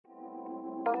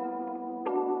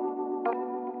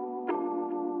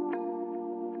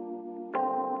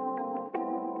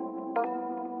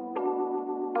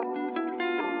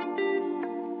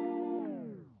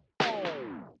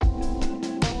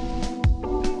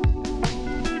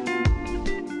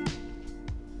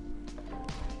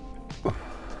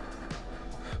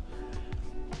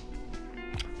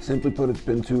Simply put, it's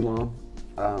been too long.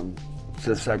 It's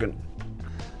the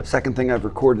second thing I've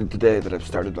recorded today that I've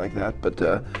started like that, but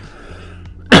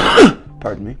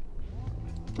pardon me.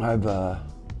 I've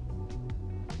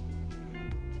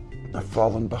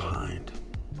fallen behind.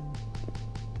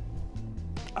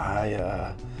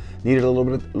 I needed a little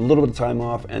bit of time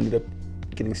off. Ended up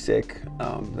getting sick.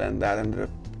 Then that ended up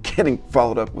getting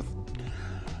followed up with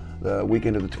the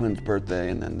weekend of the twins' birthday,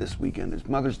 and then this weekend is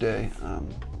Mother's Day.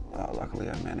 Luckily,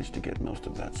 I managed to get most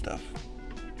of that stuff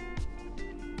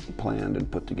planned and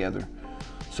put together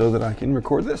so that I can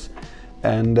record this,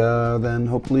 and then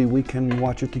hopefully we can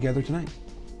watch it together tonight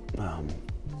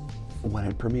when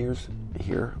it premieres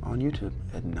here on YouTube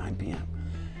at 9 p.m.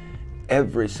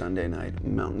 every Sunday night,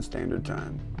 Mountain Standard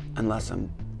Time, unless I'm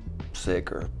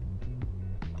sick or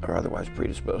otherwise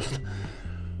predisposed.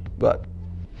 But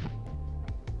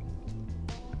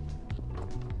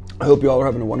I hope you all are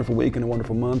having a wonderful week and a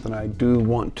wonderful month, and I do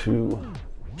want to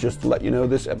just let you know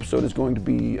this episode is going to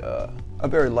be a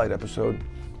very light episode,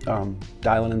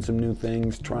 dialing in some new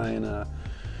things, trying to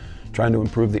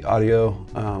improve the audio,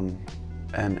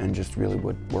 and just really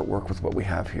work with what we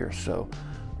have here. So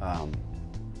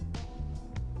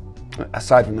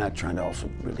aside from that, trying to also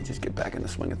really just get back in the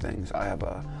swing of things. I have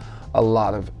a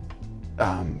lot of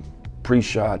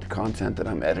pre-shot content that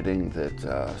I'm editing,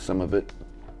 that some of it,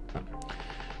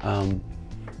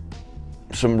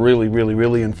 some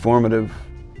really informative.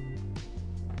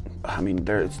 I mean,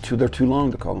 they're too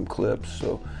long to call them clips,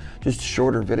 so just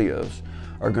shorter videos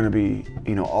are going to be,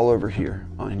 all over here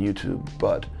on YouTube.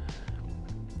 But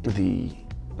the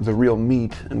real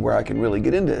meat and where I can really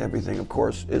get into everything, of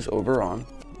course, is over on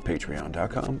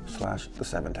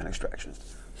patreon.com/the710extractions.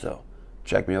 So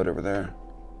check me out over there.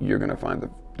 You're going to find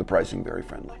the pricing very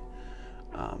friendly.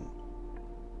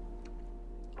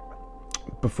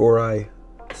 Before I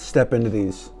step into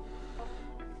these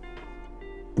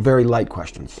very light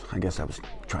questions, I guess I was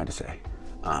trying to say,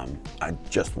 I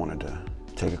just wanted to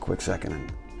take a quick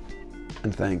second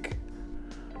and thank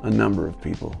a number of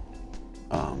people.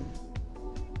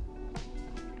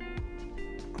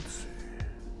 Let's see.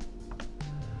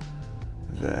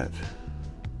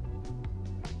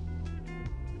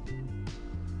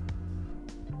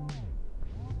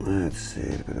 Let's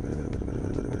see.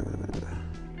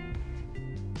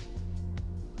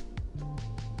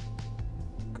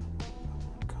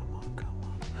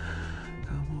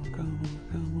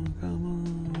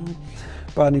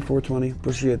 Bodney 420,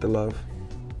 appreciate the love.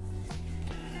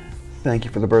 Thank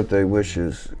you for the birthday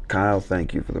wishes. Kyle,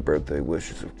 thank you for the birthday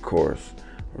wishes, of course.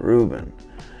 Ruben,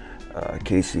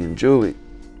 Casey and Julie.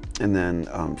 And then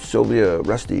Sylvia,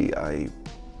 Rusty, I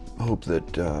hope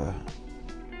that,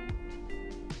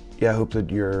 I hope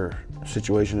that your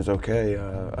situation is okay.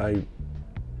 I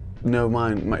know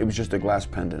mine, it was just a glass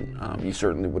pendant. You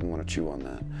certainly wouldn't want to chew on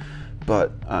that.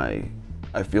 But I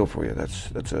feel for you.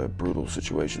 That's a brutal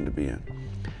situation to be in.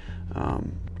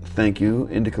 Thank you,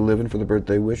 Indica Living, for the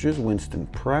birthday wishes. Winston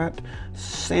Pratt,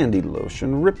 Sandy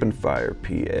Lotion, Rippin' Fire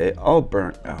PA, All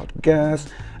Burnt Out Gas,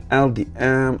 Aldi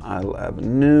M, Idle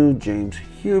Avenue, James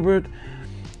Hubert,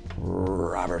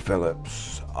 Robert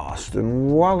Phillips, Austin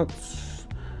Wallace,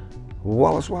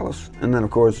 and then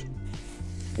of course,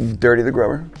 Dirty the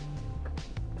Grower.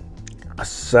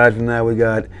 Aside from that, we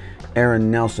got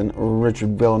Aaron Nelson,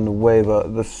 Richard Villanueva,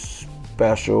 the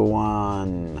special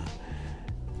one,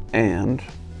 and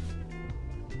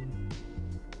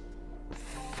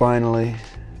finally,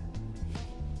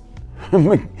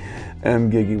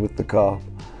 M. Giggy with the cough.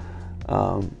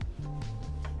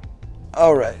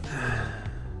 All right.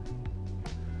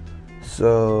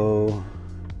 So,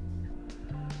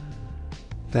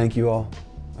 thank you all.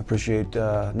 I appreciate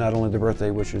not only the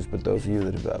birthday wishes, but those of you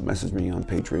that have messaged me on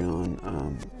Patreon.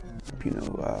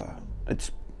 It's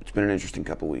been an interesting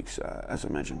couple weeks. As I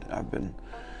mentioned, I've been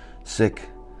sick.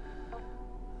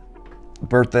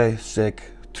 Birthday, sick.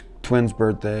 Twins'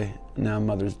 birthday, now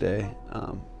Mother's Day.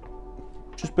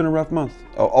 Just been a rough month.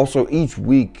 Also, each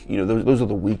week, those are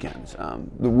the weekends.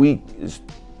 The week is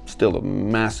still a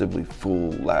massively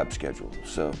full lab schedule.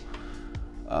 So,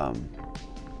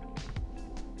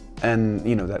 and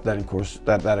that of course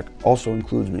that also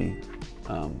includes me.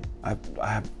 I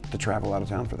have to travel out of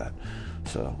town for that.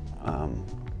 So, I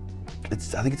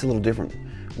think it's a little different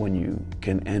when you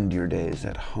can end your days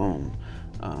at home,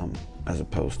 as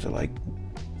opposed to like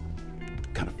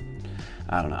kind of,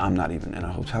 I don't know, I'm not even in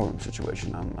a hotel room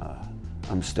situation.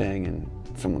 I'm staying in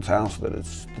someone's house that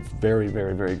it's very,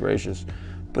 very, very gracious,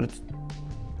 but it's,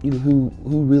 who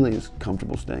really is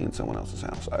comfortable staying in someone else's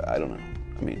house? I don't know.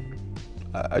 I mean,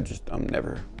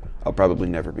 I'll probably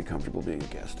never be comfortable being a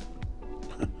guest.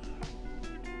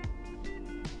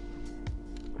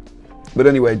 But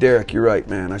anyway, Derek, you're right,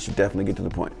 man. I should definitely get to the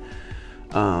point.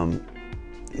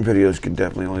 Videos can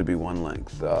definitely only be one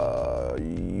length.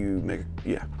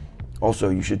 Also,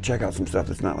 you should check out some stuff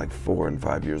that's not like 4 and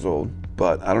 5 years old.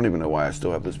 But I don't even know why I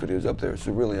still have those videos up there.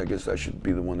 So really, I guess I should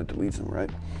be the one that deletes them, right?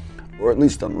 Or at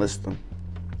least unlist them.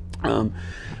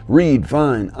 Read,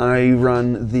 fine. I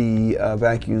run the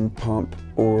vacuum pump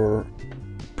or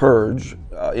purge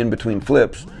in between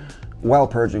flips, while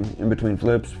purging in between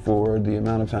flips for the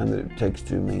amount of time that it takes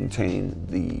to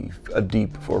maintain a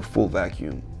deep or full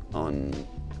vacuum on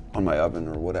my oven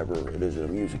or whatever it is that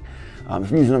I'm using. If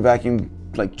I'm using a vacuum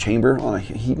like chamber on a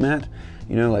heat mat,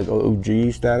 you know, like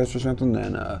OG status or something,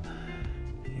 then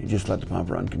you just let the pump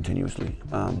run continuously.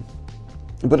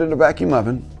 But in a vacuum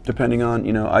oven, depending on,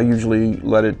 you know, I usually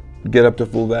let it get up to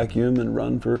full vacuum and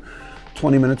run for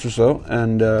 20 minutes or so,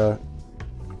 and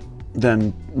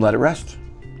then let it rest.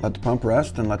 Let the pump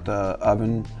rest and let the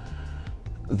oven,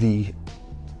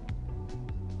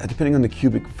 depending on the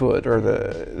cubic foot or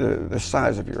the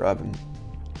size of your oven,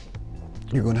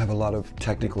 you're going to have a lot of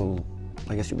technical,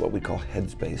 I guess what we call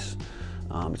headspace.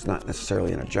 It's not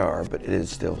necessarily in a jar, but it is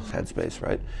still headspace,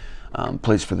 right?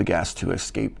 Place for the gas to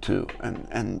escape to.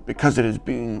 And because it is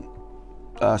being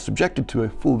subjected to a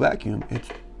full vacuum, it's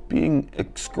being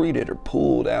excreted or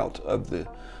pulled out of the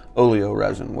oleo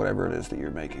resin, whatever it is that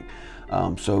you're making.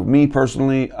 So me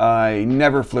personally, I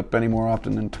never flip any more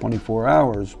often than 24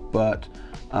 hours, but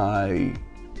I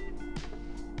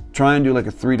try and do like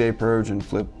a 3-day purge and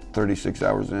flip 36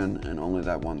 hours in, and only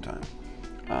that one time.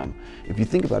 If you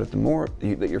think about it, the more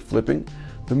that you're flipping,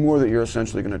 the more that you're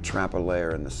essentially going to trap a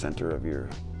layer in the center of your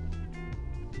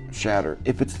shatter.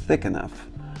 If it's thick enough,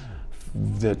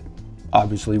 that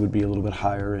obviously would be a little bit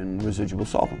higher in residual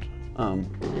solvent.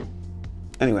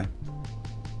 Anyway,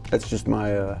 that's just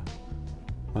my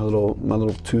my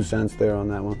little 2 cents there on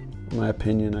that one. My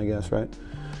opinion, I guess, right?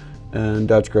 And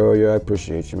Dutch Grower, yeah, I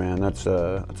appreciate you, man. That's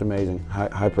amazing.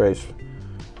 High praise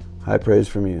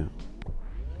from you.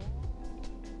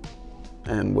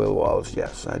 And Will Wallace,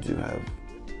 yes, I do have.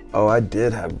 Oh, I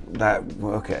did have that.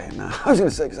 Okay, now I was gonna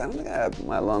say, because I don't think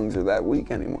my lungs are that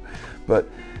weak anymore. But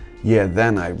yeah,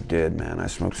 then I did, man. I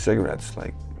smoked cigarettes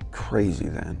like crazy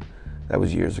then. That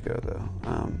was years ago, though.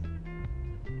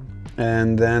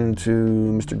 And then to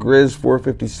Mr. Grizz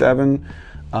 457.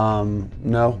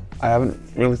 No, I haven't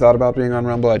really thought about being on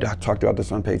Rumble. I talked about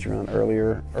this on Patreon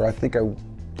earlier, or I think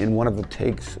in one of the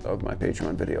takes of my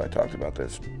Patreon video I talked about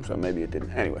this, so maybe it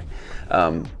didn't. Anyway,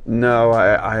 no,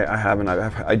 I haven't.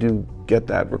 I do get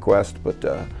that request, but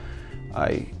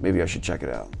maybe I should check it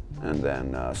out. And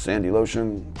then Sandy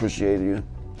Lotion, appreciate you.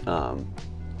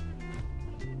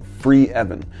 Free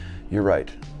Evan, you're right.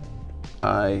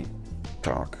 I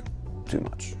talk too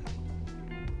much.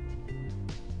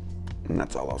 And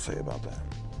that's all I'll say about that.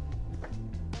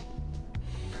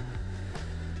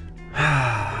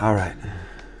 All right.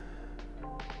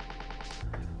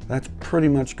 That's pretty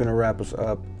much going to wrap us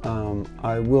up.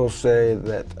 I will say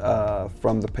that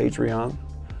from the Patreon,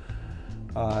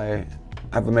 I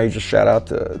have a major shout out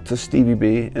to Stevie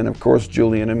B, and of course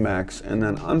Julian and Max, and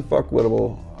then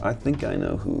Unfuckwittable. I think I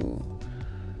know who.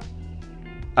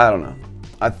 I don't know.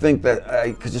 I think that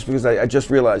because I just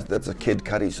realized that's a Kid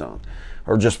Cudi song,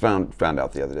 or just found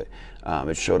out the other day.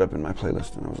 It showed up in my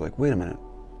playlist, and I was like, wait a minute.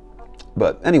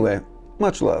 But anyway,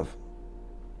 much love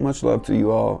to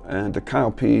you all, and to Kyle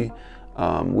P.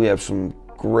 We have some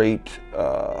great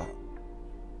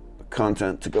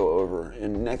content to go over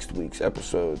in next week's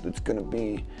episode. It's going to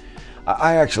be.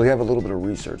 I actually have a little bit of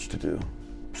research to do,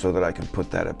 so that I can put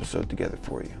that episode together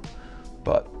for you,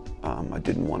 but. I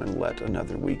didn't want to let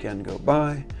another weekend go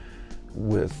by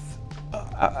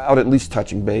without at least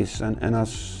touching base and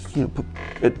us, you know,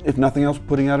 if nothing else,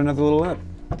 putting out another little ep.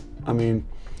 I mean,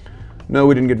 no,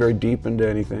 we didn't get very deep into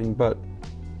anything, but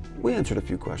we answered a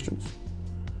few questions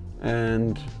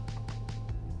and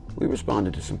we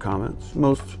responded to some comments.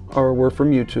 Most were from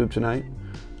YouTube tonight.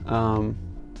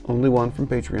 Only one from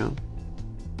Patreon.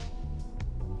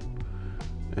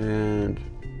 And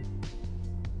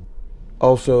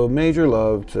also, major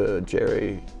love to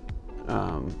Jerry.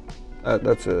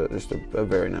 That's just a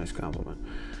very nice compliment.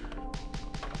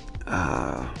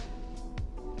 All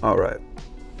right.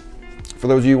 For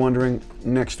those of you wondering,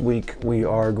 next week we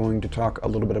are going to talk a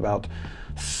little bit about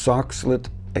soxhlet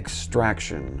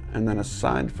extraction, and then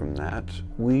aside from that,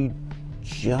 we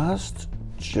just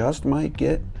might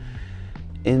get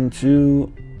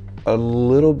into a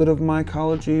little bit of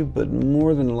mycology, but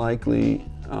more than likely.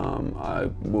 I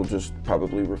will just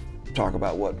probably talk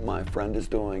about what my friend is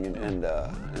doing and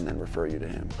then refer you to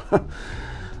him.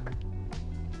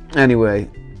 Anyway,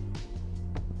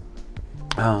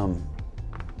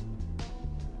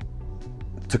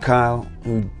 To Kyle,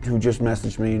 who just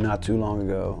messaged me not too long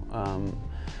ago,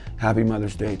 happy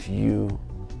Mother's Day to you,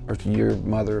 or to your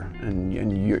mother and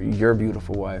your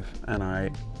beautiful wife. And I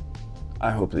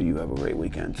hope that you have a great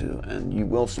weekend too, and you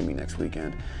will see me next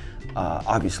weekend.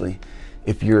 Obviously,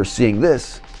 if you're seeing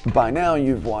this, by now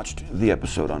you've watched the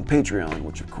episode on Patreon,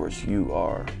 which of course you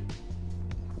are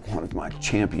one of my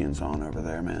champions on over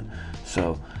there, man.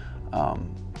 So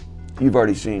you've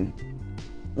already seen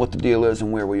what the deal is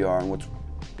and where we are and what's,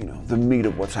 you know, the meat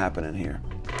of what's happening here.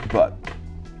 But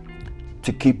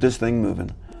to keep this thing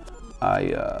moving,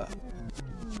 I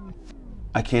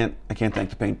can't thank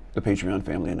the Patreon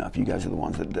family enough. You guys are the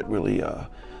ones that really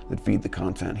that feed the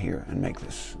content here and make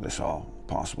this all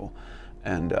possible.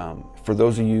 And for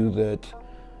those of you that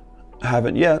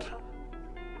haven't yet,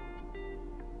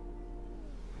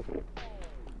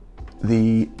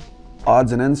 the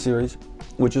Odds and Ends series,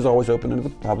 which is always open to the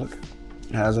public,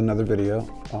 has another video,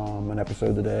 an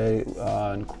episode today,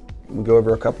 and we go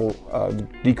over a couple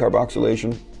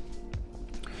decarboxylation,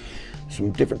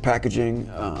 some different packaging,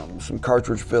 some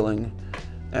cartridge filling,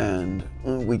 and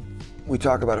we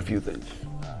talk about a few things.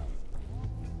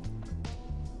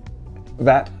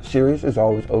 That series is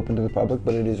always open to the public,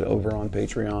 but it is over on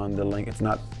Patreon. The link, it's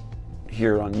not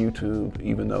here on YouTube,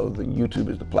 even though the YouTube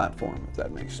is the platform, if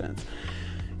that makes sense.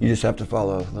 You just have to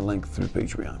follow the link through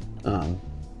Patreon.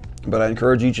 But I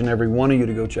encourage each and every one of you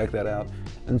to go check that out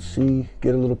and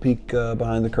get a little peek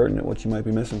behind the curtain at what you might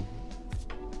be missing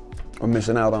or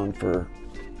missing out on for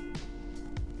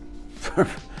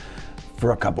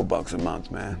a couple bucks a month,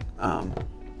 man.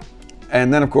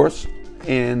 And then, of course,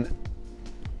 in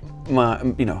my,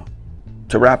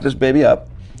 to wrap this baby up,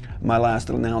 my last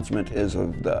announcement is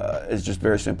just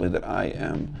very simply that I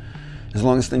am, as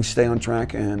long as things stay on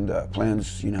track and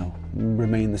plans,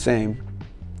 remain the same.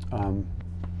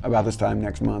 About this time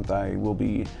next month, I will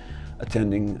be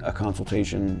attending a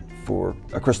consultation for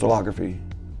a crystallography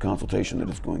consultation that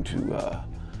is going to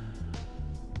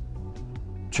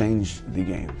change the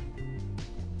game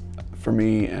for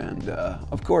me, and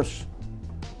of course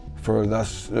for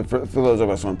those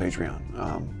of us on Patreon.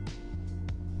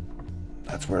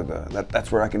 That's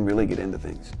where I can really get into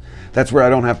things. That's where I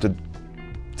don't have to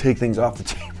take things off the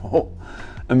table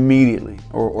immediately,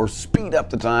 or speed up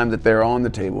the time that they're on the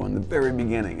table in the very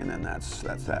beginning, and then that's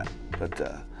that. But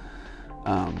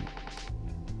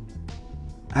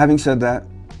having said that,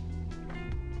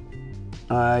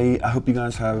 I hope you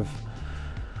guys have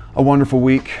a wonderful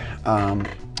week. I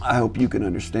hope you can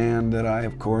understand that I,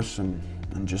 of course, am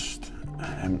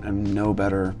no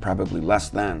better, probably less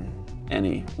than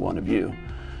any one of you,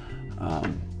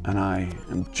 and I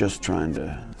am just trying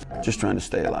to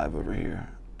stay alive over here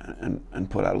and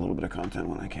put out a little bit of content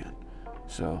when I can.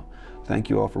 So thank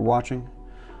you all for watching.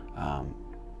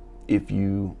 If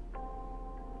you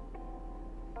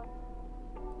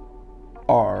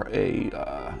are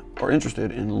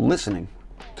interested in listening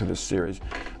to this series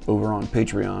over on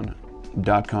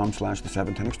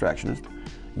patreon.com/the710extractionist,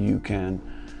 you can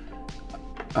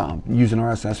use an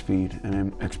RSS feed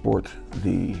and export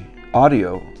the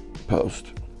audio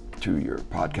post to your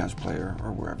podcast player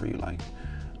or wherever you like.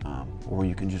 Or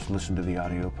you can just listen to the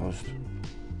audio post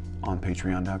on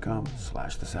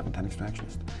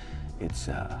patreon.com/the710extractionist. It's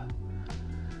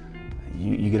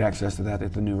you get access to that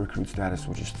at the new recruit status,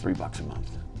 which is $3 a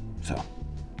month. So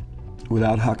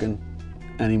without hucking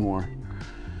anymore,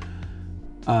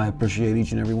 I appreciate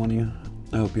each and every one of you.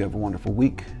 I hope you have a wonderful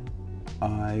week.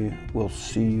 I will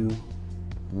see you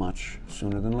much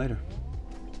sooner than later.